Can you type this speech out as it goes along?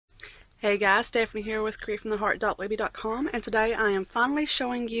Hey guys, Stephanie here with createfromtheheart.libby.com, and today I am finally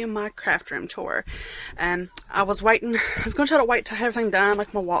showing you my craft room tour. I was going to try to wait to have everything done,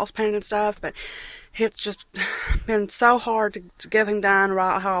 like my walls painted and stuff, but it's just been so hard to get everything done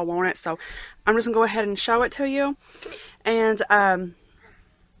right how I want it, so I'm just going to go ahead and show it to you. And right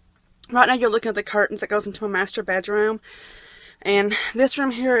now you're looking at the curtains that goes into my master bedroom. And this room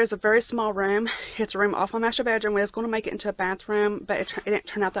here is a very small room. It's a room off my master bedroom. We was going to make it into a bathroom, but it didn't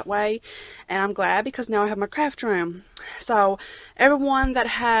turn out that way. And I'm glad because now I have my craft room. So everyone that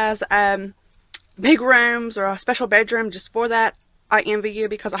has big rooms or a special bedroom just for that, I envy you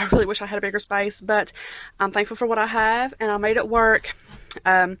because I really wish I had a bigger space. But I'm thankful for what I have, and I made it work.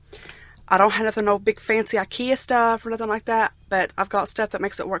 I don't have nothing, no big fancy IKEA stuff or nothing like that, but I've got stuff that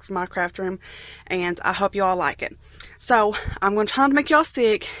makes it work for my craft room, and I hope you all like it. So I'm going to try to make y'all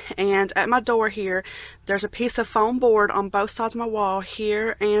sick, and at my door here, there's a piece of foam board on both sides of my wall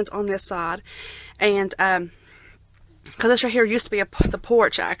here and on this side, and because this right here used to be the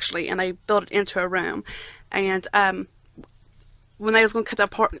porch actually, and they built it into a room, and when they was going to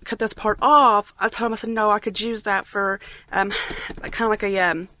cut this part off, I told them, I said no, I could use that for kind of like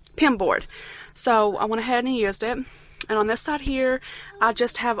a pin board. So I went ahead and used it, and on this side here I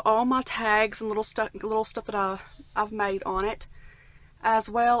just have all my tags and little stuff that I've made on it, as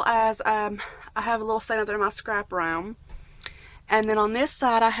well as I have a little stand there in my scrap room. And then on this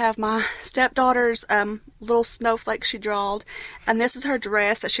side I have my stepdaughter's little snowflake she drawed, and this is her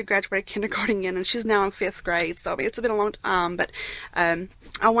dress that she graduated kindergarten in, and she's now in 5th grade, so I mean, it's been a long time, but I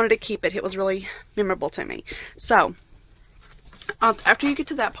wanted to keep it. It was really memorable to me. So after you get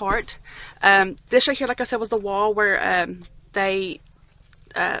to that part, this right here, like I said, was the wall where they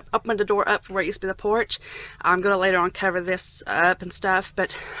opened the door up where it used to be the porch. I'm going to later on cover this up and stuff,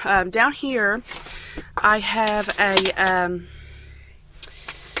 but down here I have a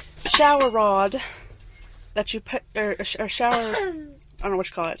shower rod that you put, or a shower, I don't know what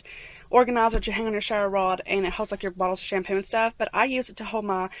you call it, organizer that you hang on your shower rod, and it holds like your bottles of shampoo and stuff, but I use it to hold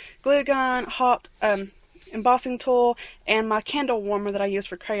my glue gun, hot embossing tool, and my candle warmer that I use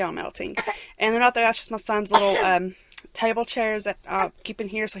for crayon melting. And then out there, that's just my son's little table chairs that I keep in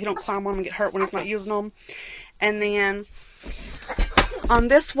here so he don't climb on them and get hurt when he's not using them. And then on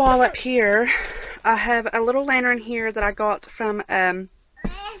this wall up here, I have a little lantern here that I got from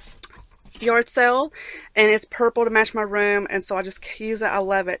yard sale, and it's purple to match my room, and so I just use it. I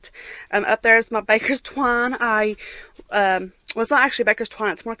love it. Up there is my baker's twine. Well, it's not actually baker's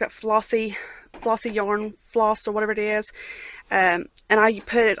twine, it's more like that flossy yarn floss or whatever it is, and I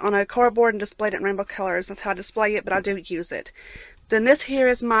put it on a cardboard and displayed it in rainbow colors. That's how I display it, but I do use it. Then this here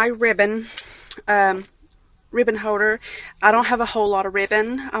is my ribbon holder. I don't have a whole lot of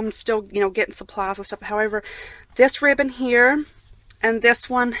ribbon. I'm still, getting supplies and stuff. However, this ribbon here and this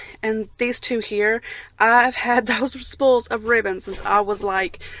one and these two here, I've had those spools of ribbon since I was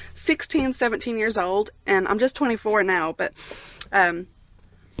like 16, 17 years old, and I'm just 24 now, but I've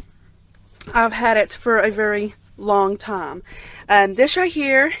had it for a very long time. This right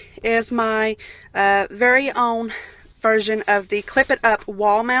here is my very own version of the Clip It Up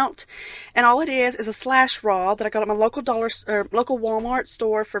wall mount, and all it is a slash rod that I got at my local local Walmart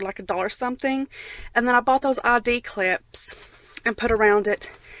store for like $1 something, and then I bought those ID clips and put around it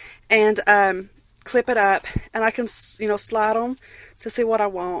and clip it up, and I can slide them to see what I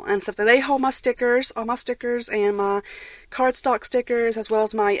want and stuff. They hold my stickers, all my stickers, and my cardstock stickers, as well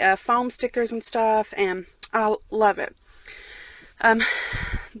as my foam stickers and stuff, and I love it.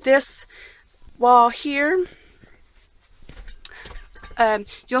 This wall here,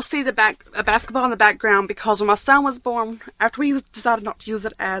 you'll see a basketball in the background, because when my son was born, after we decided not to use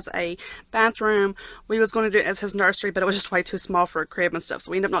it as a bathroom, we was going to do it as his nursery, but it was just way too small for a crib and stuff,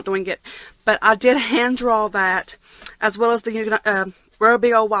 so we ended up not doing it. But I did hand draw that, as well as the we're a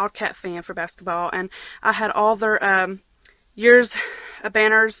big old Wildcat fan for basketball, and I had all their years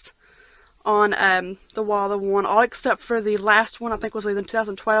banners on the wall, the one, all except for the last one. I think was either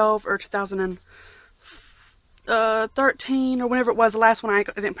 2012 or 2013 or whenever it was. The last one I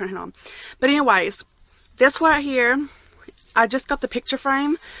didn't print it on. But anyways, this right here, I just got the picture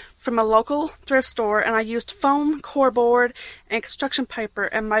frame from a local thrift store, and I used foam cardboard and construction paper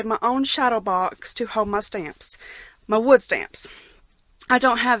and made my own shadow box to hold my stamps, my wood stamps. I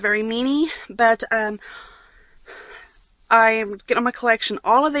don't have very many, but I'm getting my collection.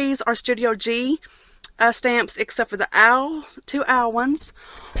 All of these are Studio G stamps, except for the two owl ones,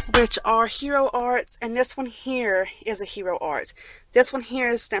 which are Hero Arts, and this one here is a Hero Art. This one here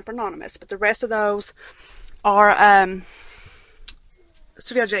is Stamper Anonymous, but the rest of those are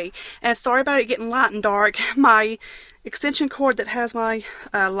Studio G. And sorry about it getting light and dark. My extension cord that has my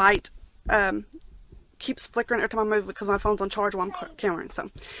light keeps flickering every time I move because my phone's on charge while I'm cammering. So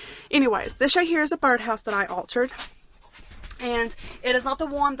anyways, this right here is a birdhouse that I altered. And it is not the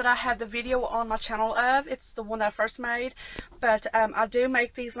one that I have the video on my channel of. It's the one that I first made. But I do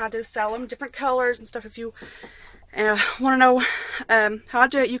make these and I do sell them. Different colors and stuff. If you want to know how I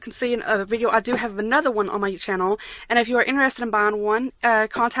do it, you can see in a video. I do have another one on my channel. And if you are interested in buying one,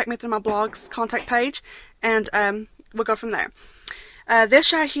 contact me through my blog's contact page. And we'll go from there.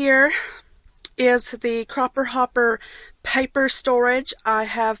 This right here is the Cropper Hopper paper storage. I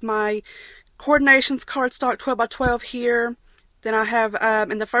have my Coordinations cardstock 12x12 here. Then I have,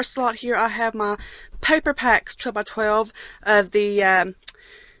 in the first slot here, I have my paper packs 12x12 of the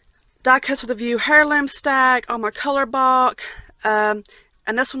die cuts with a view heirloom stack on my color block. And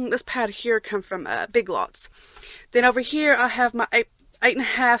this pad here come from Big Lots. Then over here I have my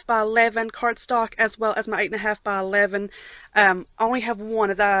 8.5 by 11 cardstock as well as my 8.5 by 11. I only have one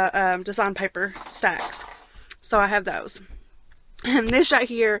of the design paper stacks. So I have those. And this right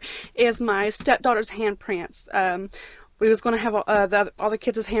here is my stepdaughter's handprints. We was going to have all the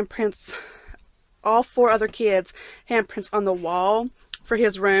kids' handprints, all 4 other kids' handprints on the wall for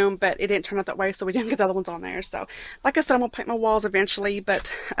his room, but it didn't turn out that way, so we didn't get the other ones on there. So, like I said, I'm going to paint my walls eventually,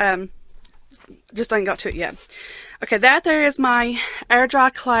 but just ain't got to it yet. Okay, that there is my air dry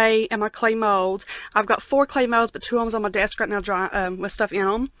clay and my clay molds. I've got 4 clay molds, but 2 of them's on my desk right now dry, with stuff in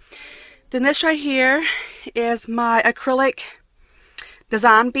them. Then this right here is my acrylic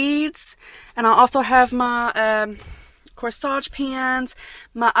design beads, and I also have my corsage pins,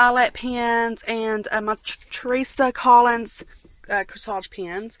 my eyelet pins, and my Teresa Collins corsage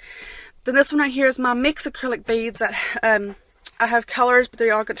pins. Then this one right here is my mixed acrylic beads that I have colors, but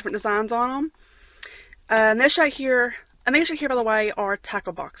they all got different designs on them. And this right here, and these right here, by the way, are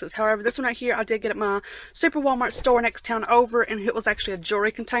tackle boxes. However, this one right here I did get at my Super Walmart store next town over, and it was actually a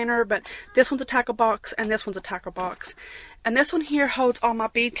jewelry container, but this one's a tackle box, and this one's a tackle box. And this one here holds all my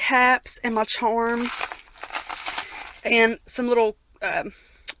bead caps and my charms and some little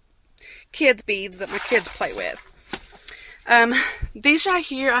kids beads that my kids play with. These right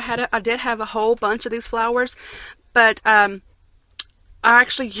here, I did have a whole bunch of these flowers, but I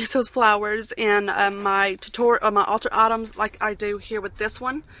actually use those flowers in my tutorial, my altar items, like I do here with this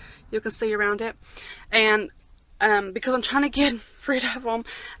one. You can see around it, and because I'm trying to get rid of them,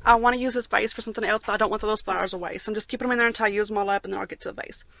 I want to use this vase for something else, but I don't want to throw those flowers away, so I'm just keeping them in there until I use them all up, and then I'll get to the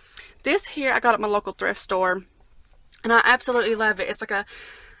vase. This here I got at my local thrift store, and I absolutely love it. It's like a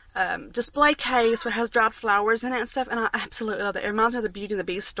display case where it has dried flowers in it and stuff, and I absolutely love it. It reminds me of the Beauty and the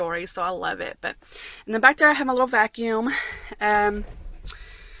Beast story, so I love it. But and then back there I have my little vacuum and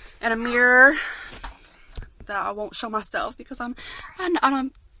a mirror that I won't show myself because I'm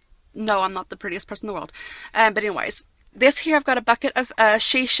not the prettiest person in the world. But anyways, this here I've got a bucket of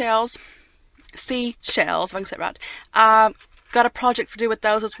seashells, if I can say it right. Got a project to do with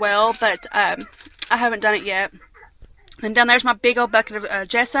those as well, but I haven't done it yet. Then down there's my big old bucket of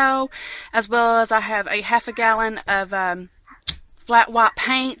gesso, as well as I have a half a gallon of flat white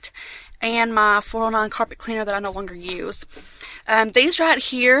paint and my 409 carpet cleaner that I no longer use. These right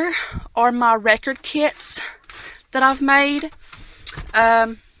here are my record kits that I've made.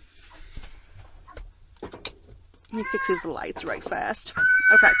 Let me fix these lights right fast.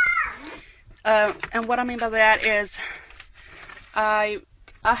 Okay. And what I mean by that is I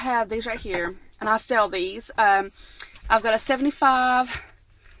have these right here, and I sell these. I've got a 75,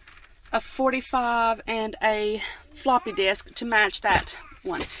 a 45, and a floppy disk to match that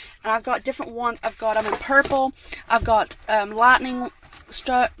one. And I've got different ones. I've got them in purple. I've got lightning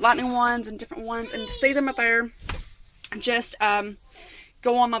ones and different ones. And to see them up there, just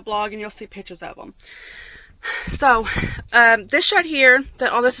go on my blog and you'll see pictures of them. So this right here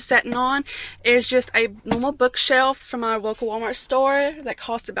that all this is sitting on is just a normal bookshelf from my local Walmart store that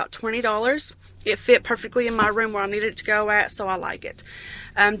cost about $20. It fit perfectly in my room where I needed it to go at, so I like it.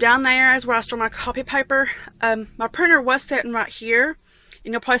 Down there is where I store my copy paper. My printer was sitting right here,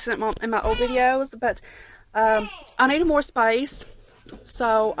 and you'll probably see that in my old videos, but I needed more space,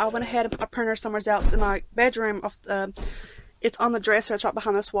 so I went ahead and put my printer somewhere else in my bedroom. It's on the dresser. It's right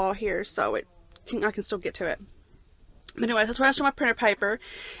behind this wall here, so I can still get to it. But anyways, that's where I store my printer paper.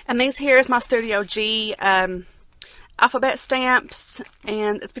 And these here is my Studio G alphabet stamps,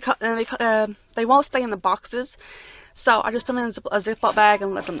 and it's because they won't stay in the boxes, so I just put them in a Ziploc bag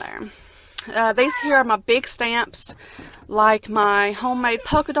and left them there. These here are my big stamps, like my homemade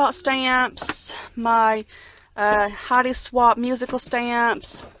polka dot stamps, my Heidi Swap musical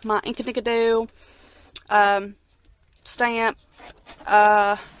stamps, my Inkadinkadoo stamp,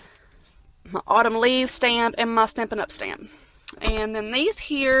 my autumn leaf stamp, and my Stampin' Up stamp. And then these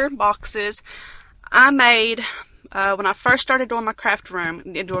here boxes I made when I first started doing my craft room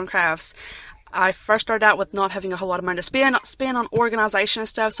and doing crafts. I first started out with not having a whole lot of money to spend on organization and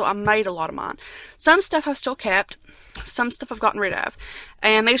stuff, so I made a lot of mine. Some stuff I've still kept, some stuff I've gotten rid of.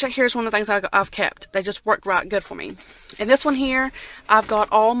 And these right here is one of the things I've kept. They just worked right good for me. And this one here, I've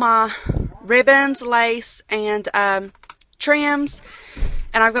got all my ribbons, lace, and trims,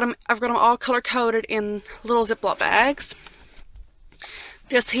 and I've got them all color coded in little Ziploc bags.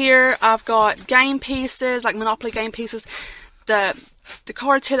 This here, I've got game pieces, like Monopoly game pieces. The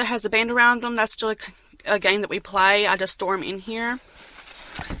cards here that has the band around them, that's still a game that we play. I just store them in here.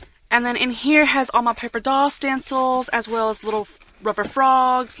 And then in here has all my paper doll stencils, as well as little rubber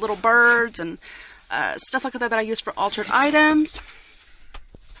frogs, little birds, and stuff like that I use for altered items.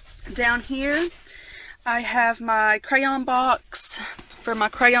 Down here, I have my crayon box for my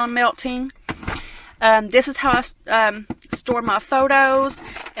crayon melting. This is how I store my photos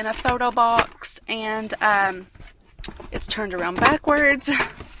in a photo box, and it's turned around backwards.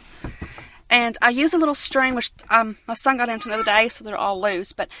 And I use a little string, which my son got into the other day, so they're all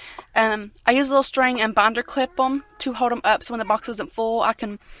loose. But I use a little string and binder clip them to hold them up, so when the box isn't full, I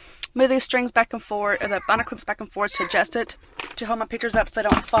can move these strings back and forth, or the binder clips back and forth to adjust it, to hold my pictures up so they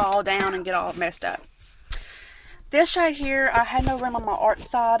don't fall down and get all messed up. This right here, I had no room on my art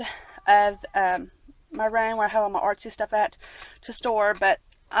side of my room where I have all my artsy stuff at to store, but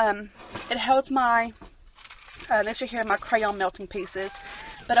it holds my this right here, my crayon melting pieces,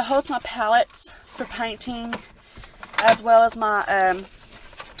 but it holds my palettes for painting, as well as my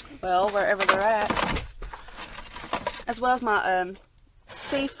well, wherever they're at, as well as my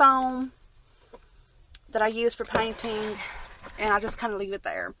sea foam that I use for painting, and I just kind of leave it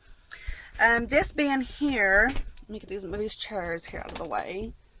there. This bin here, let me get move these chairs here out of the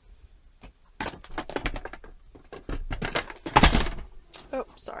way. Oh,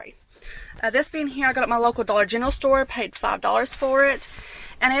 sorry. This bin here, I got at my local Dollar General store, paid $5 for it,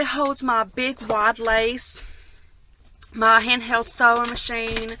 and it holds my big wide lace, my handheld sewing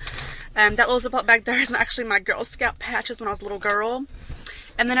machine, that little Ziploc bag there is actually my Girl Scout patches when I was a little girl.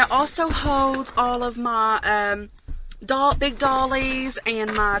 And then it also holds all of my big dollies,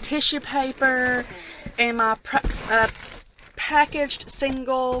 and my tissue paper, and my packaged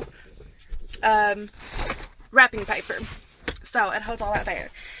single wrapping paper. So it holds all that there.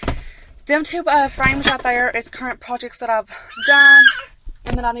 Them two frames right there is current projects that I've done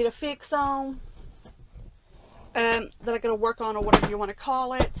and that I need to fix on, that I'm going to work on, or whatever you want to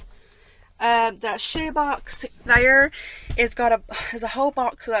call it. That shoe box there is a whole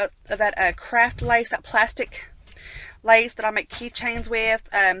box of that craft lace, that plastic lace that I make keychains with.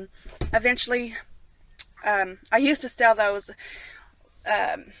 Eventually, I used to sell those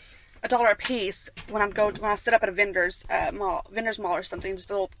 $1 a piece when I set up at a vendor's mall or something, just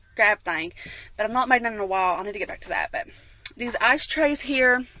a little grab thing. But I've not made none in a while. I need to get back to that. But these ice trays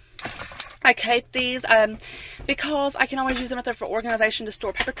here, I keep these because I can always use them right there for organization, to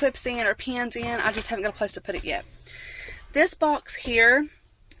store paper clips in or pens in. I just haven't got a place to put it yet. This box here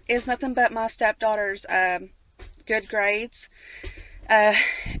is nothing but my stepdaughter's good grades. And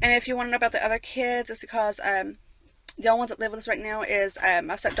if you want to know about the other kids, it's because the only ones that live with us right now is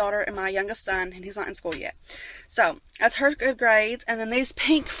my stepdaughter and my youngest son, and he's not in school yet. So that's her good grades. And then these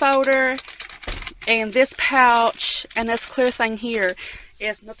pink folder and this pouch and this clear thing here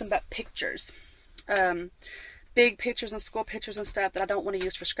is nothing but pictures. Big pictures and school pictures and stuff that I don't want to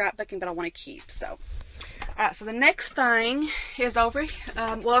use for scrapbooking, but I want to keep. So alright, so the next thing is over,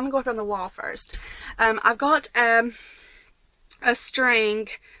 well, I'm going to go up on the wall first. I've got a string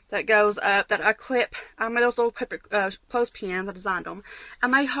that goes up that I clip. I made those little clip clothespins. I designed them. I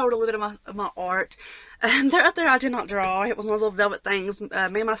may hold a little bit of my art. They're up there. I did not draw. It was one of those little velvet things. Me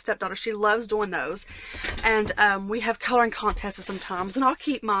and my stepdaughter, she loves doing those. And we have coloring contests sometimes, and I'll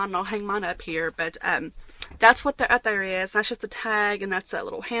keep mine and I'll hang mine up here. But that's what up there is. That's just a tag, and that's a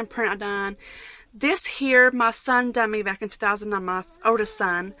little handprint I done. This here, my son done me back in 2009. My oldest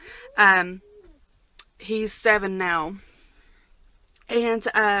son. He's 7 now.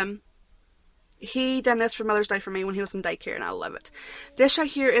 And he done this for Mother's Day for me when he was in daycare, and I love it. This right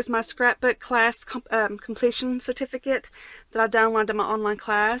here is my scrapbook class completion certificate that I done when I did my online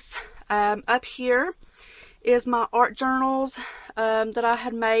class. Up here is my art journals that I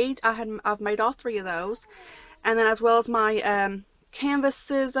had made. I've made all 3 of those, and then as well as my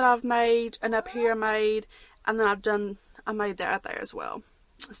canvases that I've made, and up here I made, and then I made that out there as well.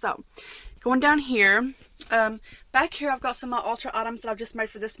 So going down here, back here I've got some of my altar items that I've just made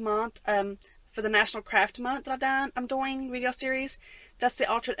for this month, for the National Craft Month that I'm doing video series. That's the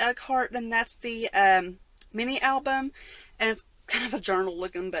Altered Egg Heart, and that's the mini album, and kind of a journal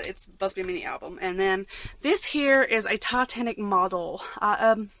looking, but it's supposed to be a mini album. And then this here is a Titanic model.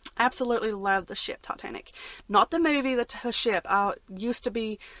 I absolutely love the ship Titanic. Not the movie, the ship. I used to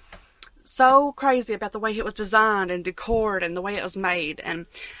be so crazy about the way it was designed and decored and the way it was made, and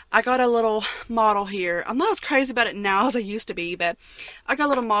I got a little model here. I'm not as crazy about it now as I used to be, but I got a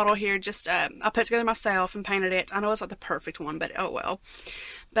little model here. Just I put it together myself and painted it. I know it's not the perfect one, but oh well.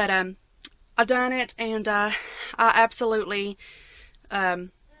 But I done it, and I absolutely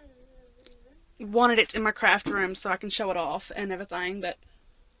wanted it in my craft room so I can show it off and everything. But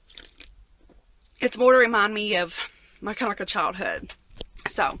it's more to remind me of my kind of like a childhood.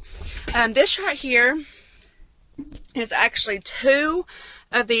 So, this right here is actually 2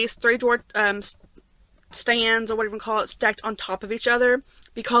 of these 3-drawer stands, or whatever you call it, stacked on top of each other,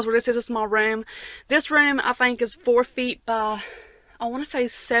 because where this is a small room. This room, I think, is 4 feet by, I want to say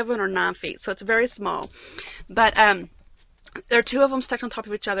 7 or 9 feet, so it's very small. But there are 2 of them stacked on top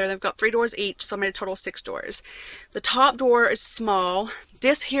of each other. They've got 3 doors each, so I made a total of 6 doors. The top door is small.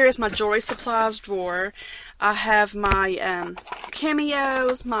 This here is my jewelry supplies drawer. I have my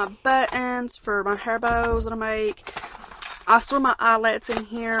cameos, my buttons for my hair bows that I make. I store my eyelets in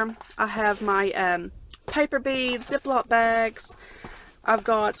here. I have my paper beads, Ziploc bags. I've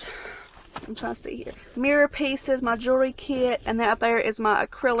got, I'm trying to see here, mirror pieces, my jewelry kit, and that there is my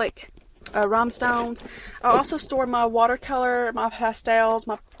acrylic rhinestones. I also store my watercolor, my pastels,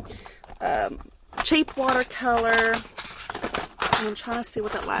 my cheap watercolor. I'm trying to see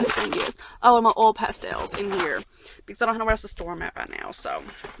what that last thing is. Oh, and my oil pastels in here, because I don't know where else to store them at right now. So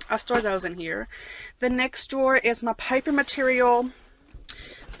I store those in here. The next drawer is my paper material.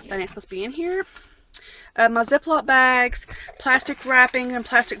 That ain't supposed to be in here. My Ziploc bags, plastic wrapping and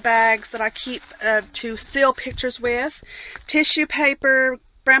plastic bags that I keep to seal pictures with. Tissue paper,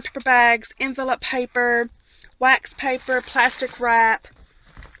 brown paper bags, envelope paper, wax paper, plastic wrap.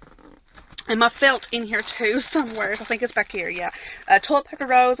 And my felt in here too somewhere. I think it's back here, yeah. Toilet paper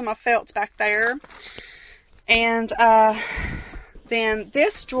rolls and my felt's back there. And then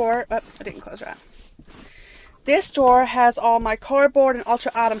this drawer, oh, I didn't close right. This drawer has all my cardboard and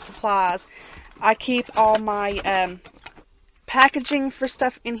ultra item supplies. I keep all my packaging for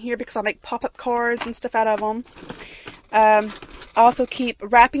stuff in here because I make pop-up cards and stuff out of them. I also keep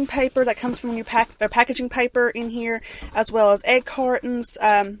wrapping paper that comes from new packaging paper in here, as well as egg cartons,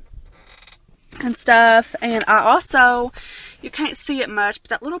 and stuff. And I also, you can't see it much, but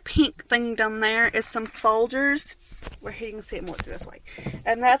that little pink thing down there is some folders. Where here you can see it more this way.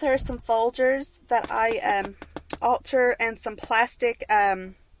 And that there's some folders that I alter, and some plastic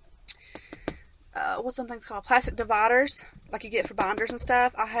what's some things called, plastic dividers, like you get for binders and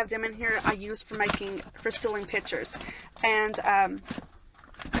stuff. I have them in here. I use for sealing pictures, and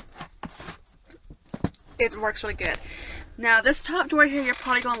it works really good. Now this top drawer here, you're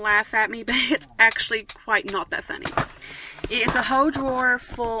probably gonna laugh at me, but it's actually quite not that funny. It is a whole drawer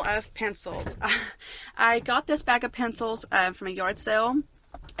full of pencils. I got this bag of pencils from a yard sale,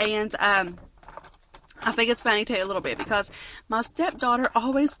 and I think it's funny too a little bit, because my stepdaughter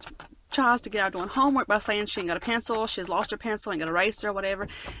always tries to get out doing homework by saying she ain't got a pencil, she's lost her pencil, ain't got an eraser or whatever.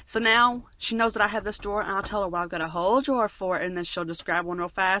 So now she knows that I have this drawer, and I'll tell her, well, I've got a whole drawer for it, and then she'll just grab one real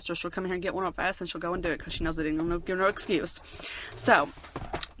fast, or she'll come in here and get one real fast, and she'll go and do it because she knows that it ain't give no excuse. So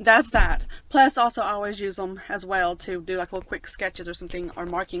that's that. Plus, also, I always use them as well to do like little quick sketches or something, or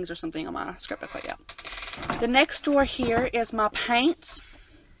markings or something on my scrapbook layout. The next drawer here is my paints,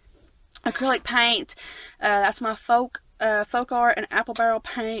 acrylic paint. That's my folk art and apple barrel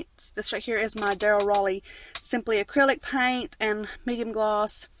paint. This right here is my Daryl Raleigh Simply acrylic paint and medium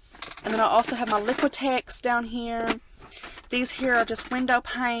gloss. And then I also have my Liquitex down here. These here are just window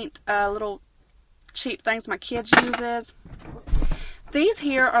paint, little cheap things my kids uses. These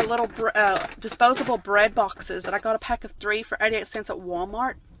here are little disposable bread boxes that I got a pack of 3 for 88 cents at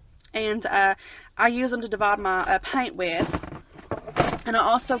Walmart. And I use them to divide my paint with. And I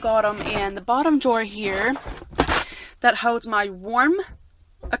also got them in the bottom drawer here that holds my warm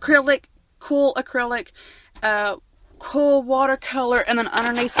acrylic, cool acrylic, cool watercolor, and then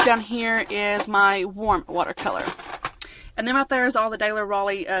underneath down here is my warm watercolor. And then right there is all the Daryl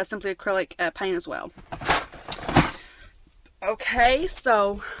Raleigh Simply acrylic paint as well. Okay,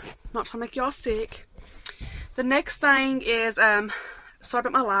 so not trying to make y'all sick. The next thing is, sorry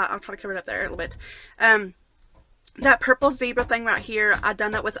about my light, I'll try to cover it up there a little bit. That purple zebra thing right here, I've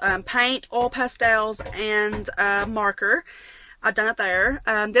done that with paint, oil pastels, and marker. I've done it there.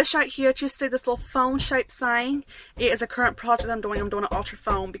 This right here, you see this little phone shaped thing? It is a current project I'm doing. I'm doing an altered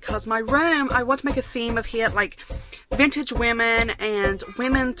phone because my room, I want to make a theme of it, like vintage women and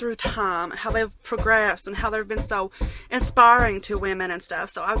women through time, how they've progressed and how they've been so inspiring to women and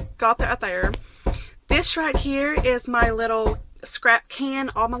stuff. So I've got that out there. This right here is my little scrap can.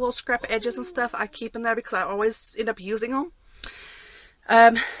 All my little scrap edges and stuff I keep in there because I always end up using them.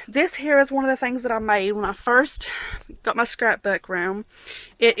 This here is one of the things that I made when I first got my scrapbook room.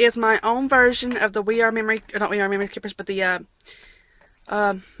 It is my own version of the We Are Memory, or not We Are Memory Keepers, but the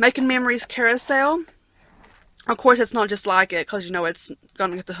Making Memories carousel. Of course, it's not just like it because, you know, it's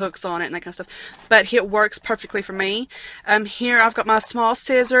going to get the hooks on it and that kind of stuff. But it works perfectly for me. Here I've got my small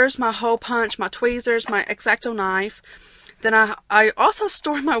scissors, my hole punch, my tweezers, my X-Acto knife. Then I also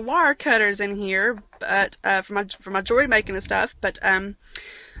store my wire cutters in here, but for my jewelry making and stuff. But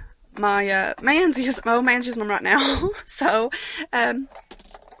my old man's using them right now. So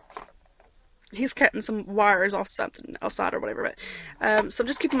he's cutting some wires off something outside or whatever. But so I'm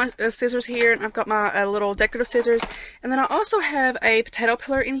just keeping my scissors here, and I've got my little decorative scissors. And then I also have a potato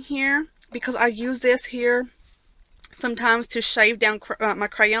peeler in here because I use this here sometimes to shave down my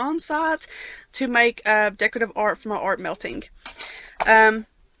crayon sides to make decorative art for my art melting. Then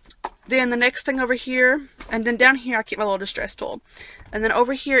the next thing over here, and then down here I keep my little distress tool. And then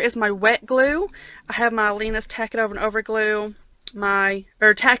over here is my wet glue. I have my Lena's Tack It Over and Over glue, my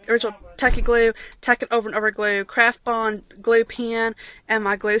original tacky glue, Tack It Over and Over glue, Craft Bond glue pen, and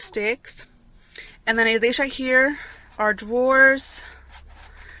my glue sticks. And then these right here are drawers.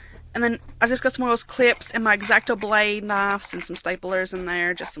 And then I just got some of those clips and my X-Acto blade knives and some staplers in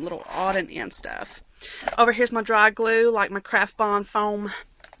there, just some little odd and end stuff. Over here's my dry glue, like my Craft Bond foam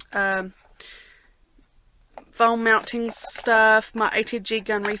mounting stuff, my ATG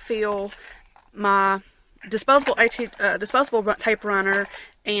gun refill, my disposable tape runner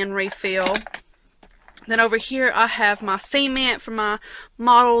and refill. Then over here I have my cement for my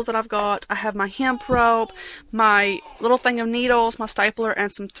models that I've got. I have my hemp rope, my little thing of needles, my stapler,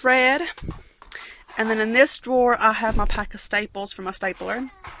 and some thread. And then in this drawer I have my pack of staples for my stapler.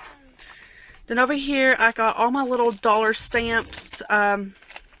 Then over here I got all my little dollar stamps, my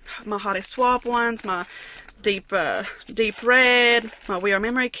Hottie Swap ones, my deep red, my We Are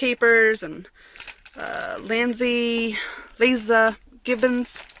Memory Keepers, and Lisa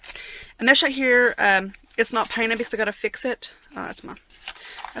Gibbons. And this right here, it's not painted because I gotta fix it. That's my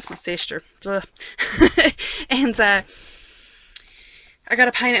sister. And I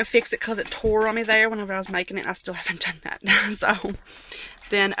gotta paint it and fix it because it tore on me there whenever I was making it. I still haven't done that. So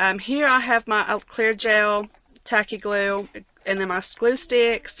then here I have my clear gel, tacky glue, and then my glue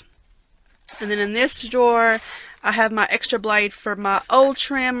sticks. And then in this drawer I have my extra blade for my old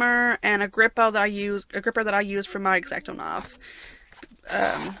trimmer and a gripper that I use for my X-Acto knife.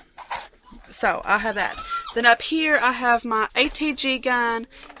 So I have that. Then up here I have my ATG gun,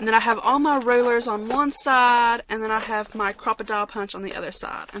 and then I have all my rulers on one side, and then I have my crocodile punch on the other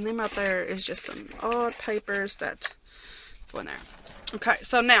side. And then up there is just some odd papers that go in there. Okay,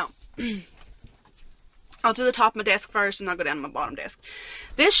 so now I'll do the top of my desk first, and I'll go down to my bottom desk.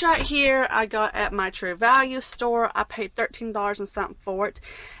 This right here I got at my True Value store. I paid $13 and something for it.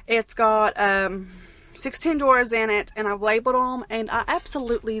 It's got 16 drawers in it, and I've labeled them, and I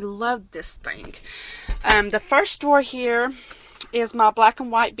absolutely love this thing. The first drawer here is my black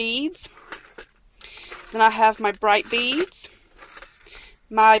and white beads. Then I have my bright beads,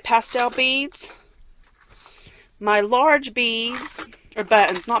 my pastel beads, my large beads, or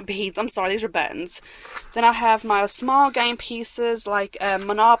buttons, not beads, I'm sorry, these are buttons. Then I have my small game pieces like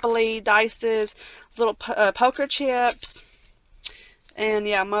Monopoly, dices, little poker chips, and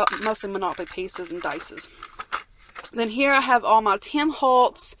yeah, mostly Monopoly pieces and dices. Then here I have all my Tim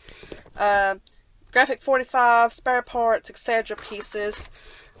Holtz, Graphic 45, spare parts, etc. pieces,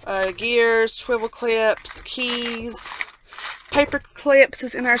 gears, swivel clips, keys, paper clips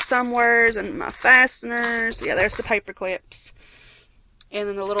is in there somewhere, and my fasteners. Yeah, there's the paper clips. And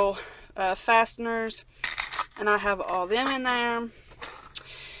then the little fasteners. And I have all them in there.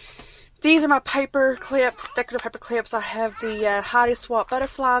 These are my paper clips, decorative paper clips. I have the Hottie Swap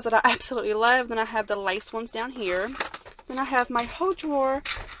butterflies that I absolutely love. Then I have the lace ones down here. Then I have my whole drawer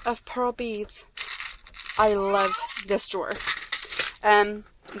of pearl beads. I love this drawer. Then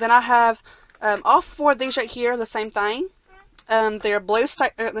I have all four of these right here, the same thing. They're blue,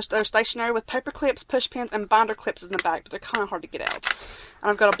 they're stationary with paper clips, push pins, and binder clips in the back, but they're kind of hard to get out. And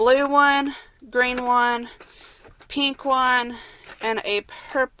I've got a blue one, green one, pink one, and a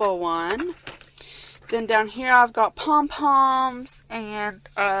purple one. Then down here I've got pom-poms, and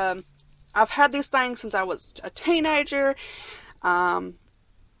I've had these things since I was a teenager. Don't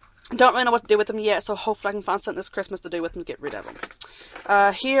really know what to do with them yet, so hopefully I can find something this Christmas to do with them to get rid of them.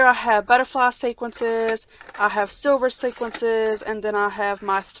 Here I have butterfly sequences, I have silver sequences, and then I have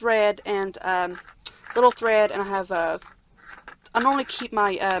my thread and little thread, and I have I normally keep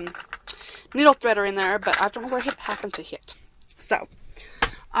my needle threader in there, but I don't know where it happened to hit. So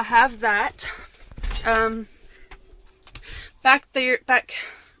I have that. Back here, that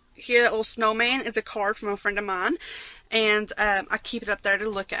little snowman is a card from a friend of mine, and I keep it up there to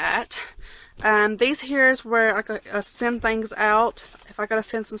look at. These here is where I send things out. If I gotta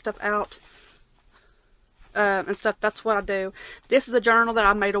send some stuff out and stuff, that's what I do. This is a journal that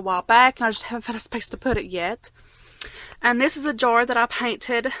I made a while back, and I just haven't found a space to put it yet. And this is a jar that I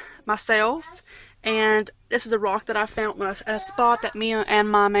painted myself, and this is a rock that I found at a spot that me and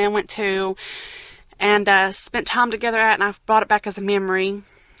my man went to and spent time together at, and I brought it back as a memory.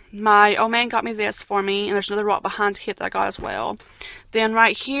 My old man got me this for me, and there's another rock behind it that I got as well. Then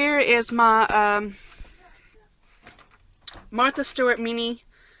right here is my Martha Stewart mini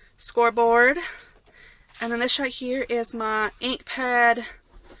scoreboard, and then this right here is my ink pad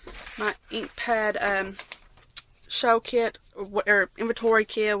show kit, or inventory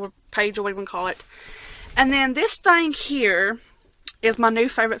kit, or page, or what you want to call it. And then this thing here is my new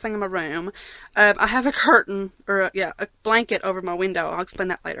favorite thing in my room. I have a curtain, or a blanket over my window. I'll explain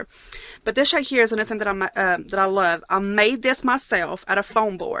that later. But this right here is another thing that I love. I made this myself out of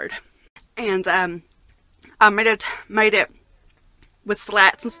foam board, and I made it with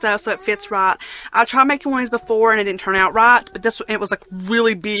slats and stuff so it fits right. I tried making one of these before and it didn't turn out right, but it was like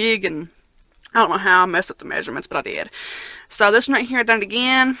really big, and I don't know how I messed up the measurements, but I did. So this one right here, I done it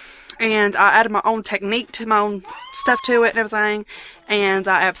again, and I added my own technique to my own stuff to it and everything, and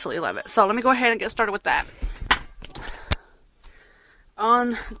I absolutely love it. So let me go ahead and get started with that.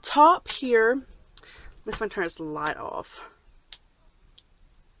 On top here, this one turns the light off.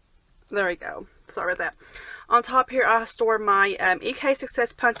 There we go. Sorry about that. On top here, I store my EK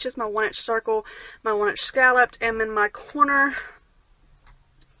Success punches, my 1-inch circle, my 1-inch scalloped, and then my corner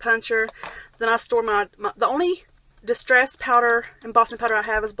puncher. Then I store the only distress powder, embossing powder I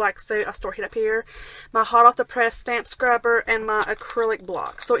have is Black Suit. I store it up here. My hot off the press stamp scrubber, and my acrylic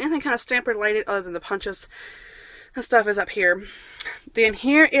block. So anything kind of stamp related other than the punches and stuff is up here. Then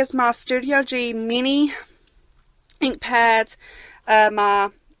here is my Studio G mini ink pads,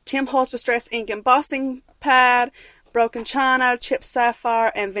 my Tim Holtz Distress Ink embossing pad, Broken China, Chipped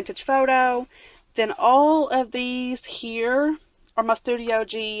Sapphire, and Vintage Photo. Then all of these here are my Studio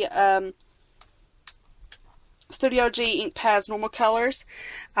G ink pads, normal colors.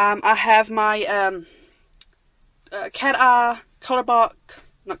 I have my Cat Eye Color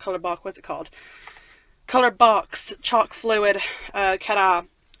Box Chalk Fluid Cat Eye.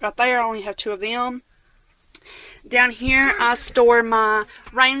 Right there, I only have 2 of them. Down here, I store my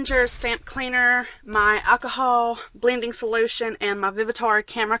Ranger stamp cleaner, my alcohol blending solution, and my Vivitar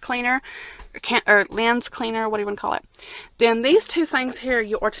camera cleaner, or lens cleaner, what do you want to call it. Then these 2 things here,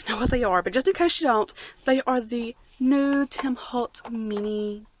 you ought to know what they are, but just in case you don't, they are the new Tim Holtz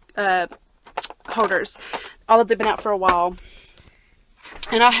mini holders. Although they've been out for a while.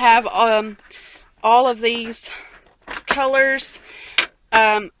 And I have all of these colors.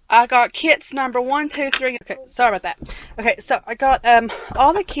 I got kits number 1, 2, 3. Okay, sorry about that. Okay, so I got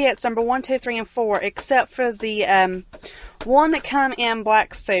all the kits number 1, 2, 3, and 4, except for the one that come in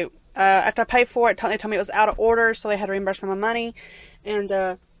Black Suit. After I paid for it, they told me it was out of order, so they had to reimburse me my money. And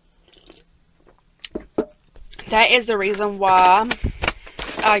that is the reason why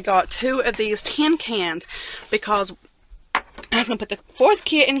I got 2 of these tin cans, because I was going to put the 4th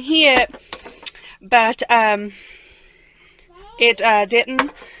kit in here, but it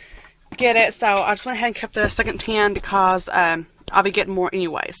didn't get it, so I just went ahead and kept the 2nd tin because I'll be getting more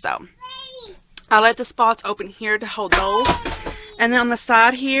anyway. So I let the spots open here to hold those, and then on the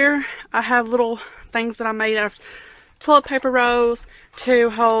side here I have little things that I made out of toilet paper rolls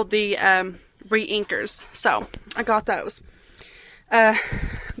to hold the re-inkers. So I got those.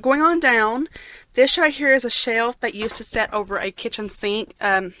 Going on down, this right here is a shelf that used to set over a kitchen sink.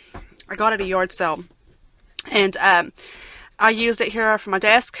 I got it at a yard sale, and I used it here for my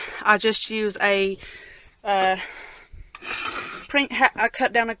desk. I just use I cut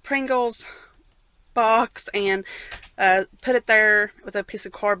down a Pringles box and put it there with a piece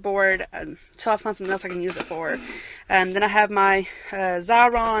of cardboard until I find something else I can use it for. Then I have my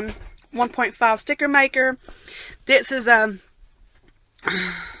Xyron 1.5 sticker maker. This is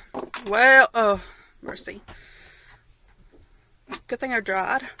well, oh mercy, good thing I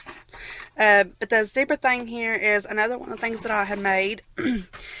dried. But the zebra thing here is another one of the things that I had made.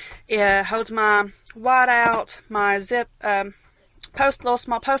 It holds my whiteout, my zip little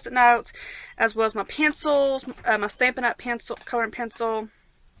small post-it notes, as well as my pencils, my Stampin' Up pencil, coloring pencil,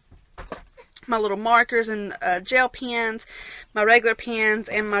 my little markers and gel pens, my regular pens,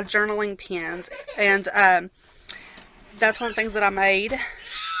 and my journaling pens. And that's one of the things that I made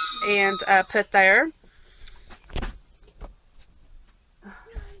and put there.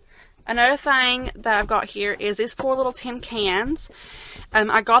 Another thing that I've got here is these 4 little tin cans.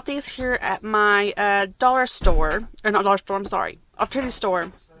 I got these here at my dollar store, or not dollar store, I'm sorry, opportunity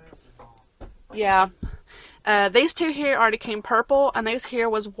store. Yeah. These 2 here already came purple, and these here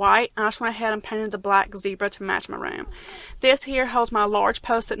was white, and I just went ahead and painted the black zebra to match my room. This here holds my large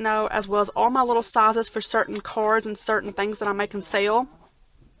post-it note, as well as all my little sizes for certain cards and certain things that I make and sell.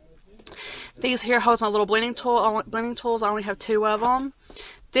 These here holds my little blending tools. I only have 2 of them.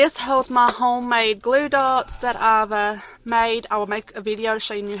 This holds my homemade glue dots that I've made. I will make a video to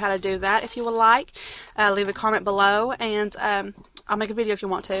show you how to do that if you would like. Leave a comment below, and I'll make a video if you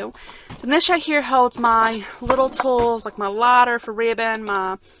want to. Then this right here holds my little tools, like my lighter for ribbon,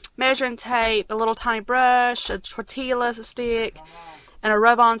 my measuring tape, a little tiny brush, a tortilla stick, and a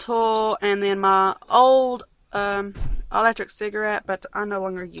rub-on tool, and then my old electric cigarette, but I no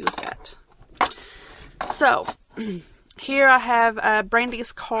longer use that. So, here I have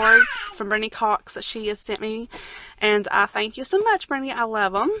Brandy's card from Brandy Cox that she has sent me, and I thank you so much, Brandy. I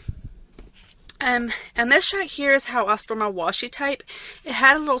love them. And this right here is how I store my washi tape. It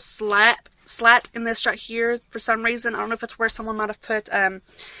had a little slat in this right here for some reason. I don't know if it's where someone might have put a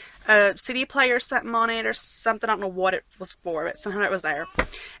CD player or something on it or something. I don't know what it was for, but somehow it was there.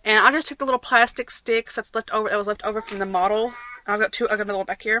 And I just took the little plastic sticks that was left over from the model. I've got another one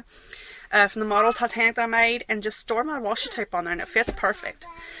back here. From the model Titanic that I made, and just store my washi tape on there, and it fits perfect.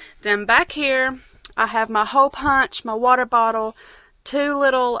 Then back here I have my hole punch, my water bottle, 2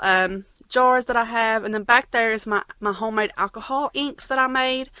 little jars that I have, and then back there is my homemade alcohol inks that I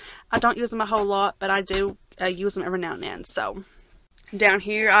made. I don't use them a whole lot, but I do use them every now and then. So down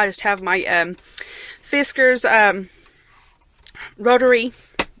here I just have my Fiskars rotary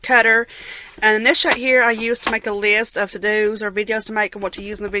cutter, and this right here I use to make a list of to-dos or videos to make and what to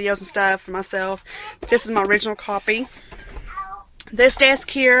use in the videos and stuff for myself. This is my original copy. This desk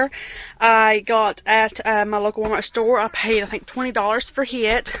here I got at my local Walmart store. I paid I think $20 for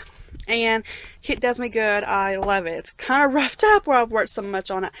it, and it does me good. I love it. It's kind of roughed up where I've worked so much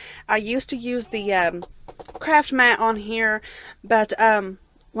on it. I used to use the craft mat on here, but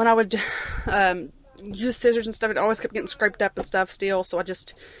when I would use scissors and stuff, it always kept getting scraped up and stuff still, so I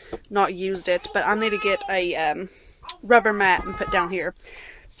just not used it. But I need to get a rubber mat and put down here.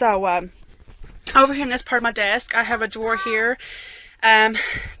 So over here in this part of my desk I have a drawer here.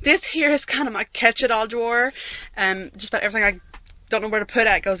 This here is kind of my catch-it-all drawer. Just about everything I don't know where to put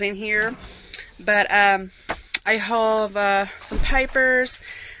it goes in here. But I have some papers.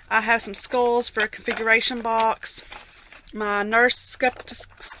 I have some skulls for a configuration box. My nurse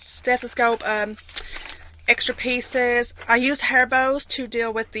stethoscope, extra pieces. I use hair bows to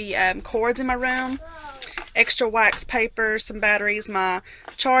deal with the cords in my room. Extra wax paper, some batteries, my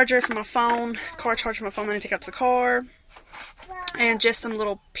charger for my phone, car charger for my phone that I need to take out to the car, and just some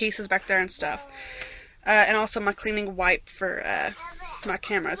little pieces back there and stuff. And also my cleaning wipe for my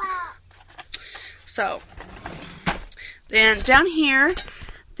cameras. So, then down here,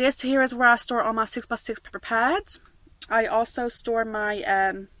 this here is where I store all my 6x6 paper pads. I also store my,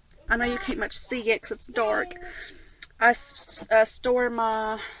 I know you can't much see it because it's dark. I store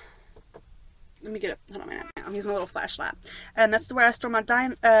my, let me get it, hold on a minute. I'm using a little flashlight. And that's where I store my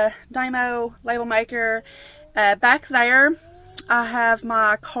Dymo label maker. Back there, I have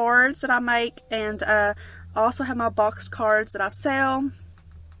my cards that I make, and I also have my box cards that I sell.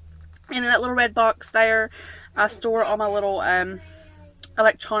 And in that little red box there, I store all my little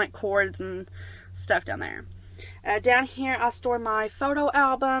electronic cords and stuff down there. Down here I store my photo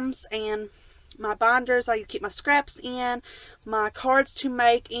albums and my binders I keep my scraps in, my cards to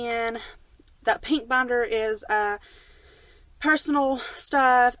make in. That pink binder is personal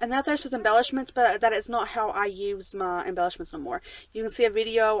stuff, and that there's just embellishments, but that is not how I use my embellishments no more. You can see a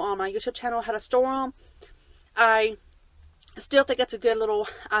video on my YouTube channel how to store them. I still think it's a good little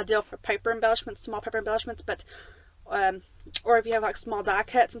idea for paper embellishments, small paper embellishments, but or if you have like small die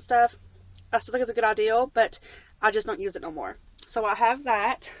cuts and stuff, I still think it's a good idea, but I just don't use it no more. So I have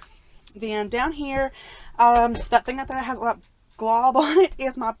that. Then down here, that thing that has a lot of glob on it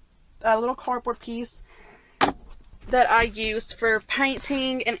is my little cardboard piece that I use for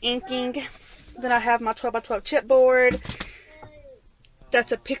painting and inking. Then I have my 12x12 chipboard.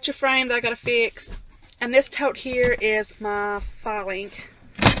 That's a picture frame that I gotta fix. And this tote here is my filing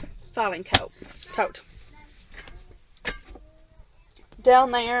tote.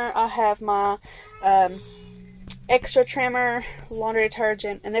 Down there I have my extra trimmer, laundry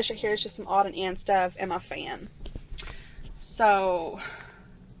detergent, and this right here is just some odd and end stuff, and my fan. So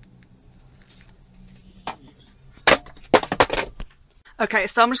okay,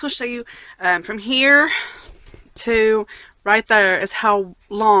 so I'm just going to show you from here to right there is how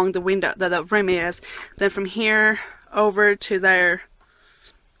long the window, the room is. Then from here over to there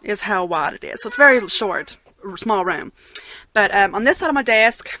is how wide it is. So it's very short, small room. But on this side of my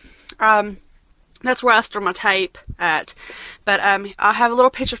desk, that's where I store my tape at. But I have a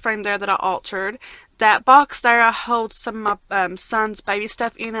little picture frame there that I altered. That box there, I hold some of my son's baby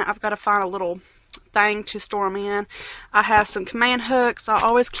stuff in it. I've got to find a little thing to store them in. I have some command hooks. I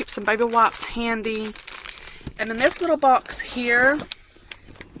always keep some baby wipes handy. And then this little box here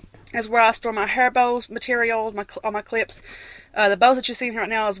is where I store my hair bow material, all my clips. The bows that you're seeing here right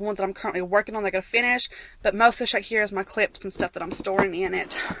now is ones that I'm currently working on that I gotta finish, but most of this right here is my clips and stuff that I'm storing in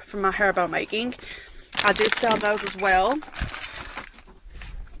it from my hair bow making. I do sell those as well.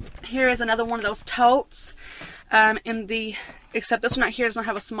 Here is another one of those totes. Except this one right here doesn't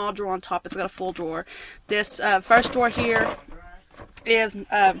have a small drawer on top, it's got a full drawer. This first drawer here is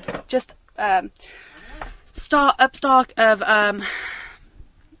just stock of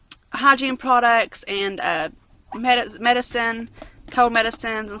hygiene products and medicine, cold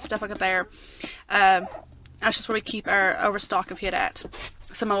medicines and stuff like that there. That's just where we keep our overstock of it at.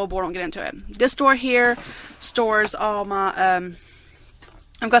 Some old board won't get into it. This drawer here stores all my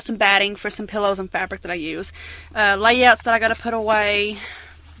I've got some batting for some pillows and fabric that I use, layouts that I gotta put away,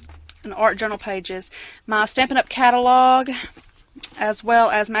 and art journal pages, my Stampin' Up! Catalog, as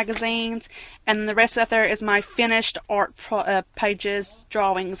well as magazines, and the rest of that there is my finished art pages,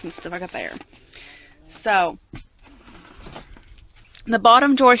 drawings, and stuff like that there. So, the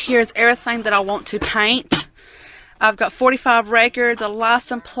bottom drawer here is everything that I want to paint. I've got 45 records, a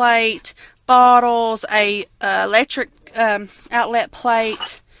license plate, bottles, a electric outlet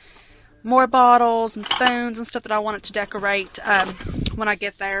plate, more bottles and spoons and stuff that I wanted to decorate when I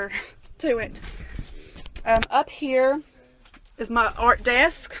get there to it. Up here is my art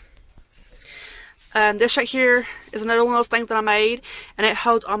desk. This right here is another one of those things that I made, and it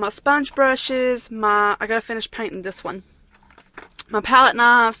holds all my sponge brushes. I gotta finish painting this one. My palette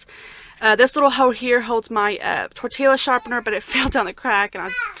knives. This little hole here holds my tortilla sharpener, but it fell down the crack and I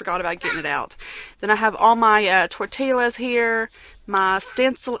forgot about getting it out. Then I have all my tortillas here, my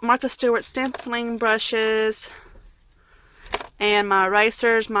Martha Stewart stenciling brushes, and my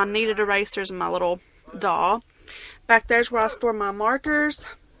erasers, my kneaded erasers, and my little doll. Back there's where I store my markers.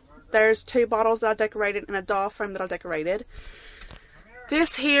 There's 2 bottles that I decorated and a doll frame that I decorated.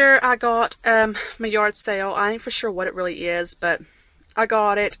 This here I got my yard sale. I ain't for sure what it really is, but I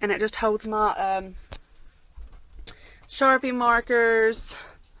got it, and it just holds my Sharpie markers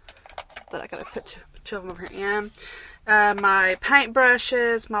that I gotta put two of them over here in. My paint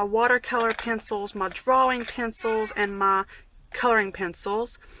brushes, my watercolor pencils, my drawing pencils, and my coloring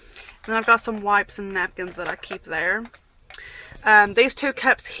pencils. And then I've got some wipes and napkins that I keep there. These 2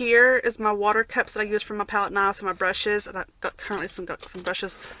 cups here is my water cups that I use for my palette knives and my brushes. And I've got currently some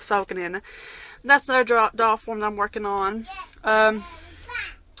brushes soaking in. That's another doll form that I'm working on.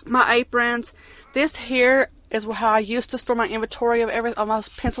 My aprons. This here is how I used to store my inventory of all my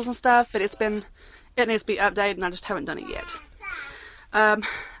pencils and stuff, but it needs to be updated, and I just haven't done it yet.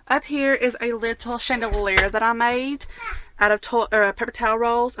 Up here is a little chandelier that I made out of paper towel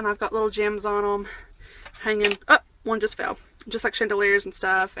rolls, and I've got little gems on them hanging. Oh, one just fell. Just like chandeliers and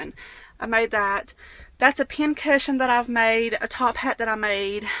stuff, and I made that. That's a pin cushion that I've made, a top hat that I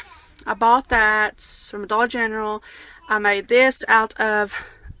made. I bought that from Dollar General. I made this out of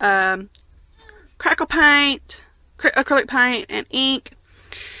crackle paint, acrylic paint, and ink.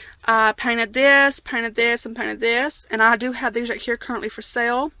 I painted this, and painted this, and I do have these right here currently for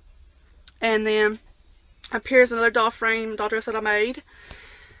sale. And then up here's another doll dress that I made.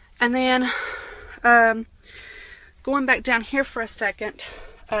 And then going back down here for a second,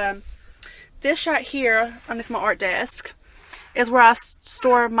 this right here underneath my art desk is where I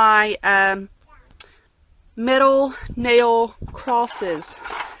store my metal nail crosses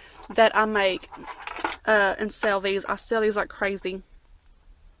that I make and sell these. I sell these like crazy.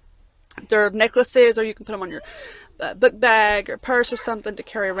 They're necklaces, or you can put them on your book bag or purse or something to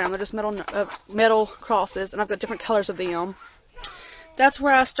carry around. They're just metal crosses, and I've got different colors of them. That's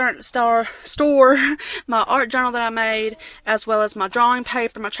where I store my art journal that I made, as well as my drawing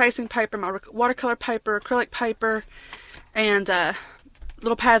paper, my tracing paper, my watercolor paper, acrylic paper, and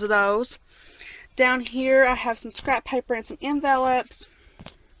little pads of those. Down here I have some scrap paper and some envelopes.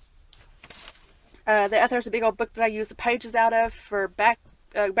 There's a big old book that I use the pages out of for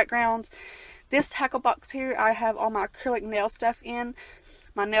backgrounds. This tackle box here, I have all my acrylic nail stuff in.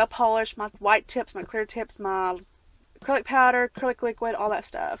 My nail polish, my white tips, my clear tips, my acrylic powder, acrylic liquid, all that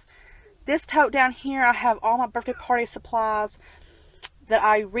stuff. This tote down here, I have all my birthday party supplies that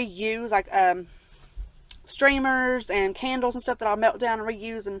I reuse, like streamers and candles and stuff that I'll melt down and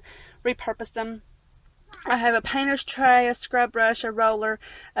reuse and repurpose them. I have a painter's tray, a scrub brush, a roller,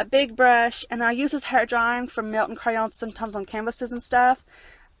 a big brush, and I use this hair drying for melting crayons sometimes on canvases and stuff.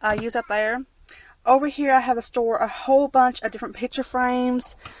 I use that there. Over here I have to store a whole bunch of different picture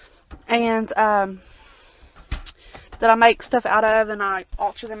frames and that I make stuff out of, and I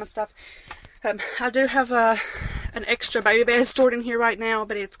alter them and stuff. I do have an extra baby bed stored in here right now,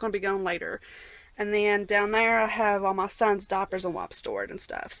 but it's going to be gone later. And then down there I have all my son's diapers and wipes stored and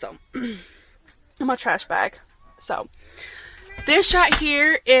stuff. So in my trash bag. So this right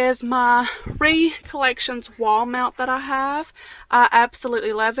here is my Recollections wall mount that I have. I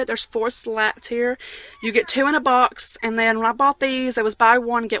absolutely love it. There's 4 slats here. You get 2 in a box, and then when I bought these, it was buy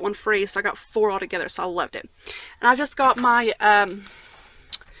 1 get 1 free, so I got 4 altogether, so I loved it. And I just got my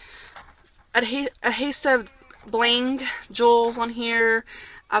adhesive bling jewels on here.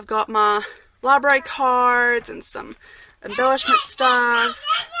 I've got my library cards and some embellishment stuff.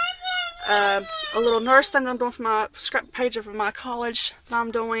 A little nurse thing that I'm doing for my scrap page of my college that I'm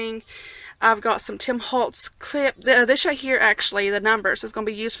doing. I've got some Tim Holtz clip. This right here, actually, the numbers is going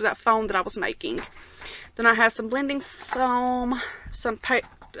to be used for that phone that I was making. Then I have some blending foam, some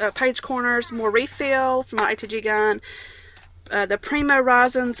page corners, more refill for my ATG gun, the Primo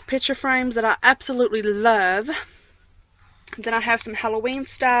Horizons picture frames that I absolutely love. Then I have some Halloween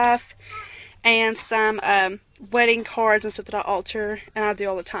stuff and some wedding cards and stuff that I alter and I do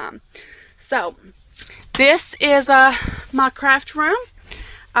all the time. So this is my craft room.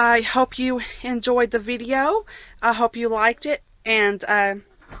 I hope you enjoyed the video. I hope you liked it, and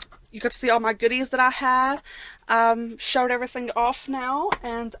you got to see all my goodies that I have. Showed everything off now,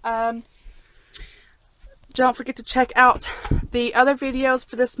 and don't forget to check out the other videos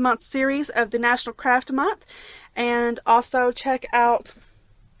for this month's series of the National Craft Month, and also check out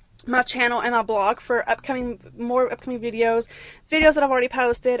my channel and my blog for more upcoming videos that I've already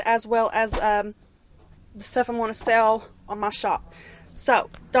posted, as well as the stuff I want to sell on my shop.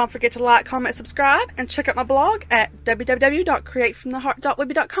 So don't forget to like, comment, subscribe, and check out my blog at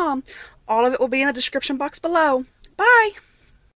www.createfromtheheart.libby.com. All of it will be in the description box below. Bye!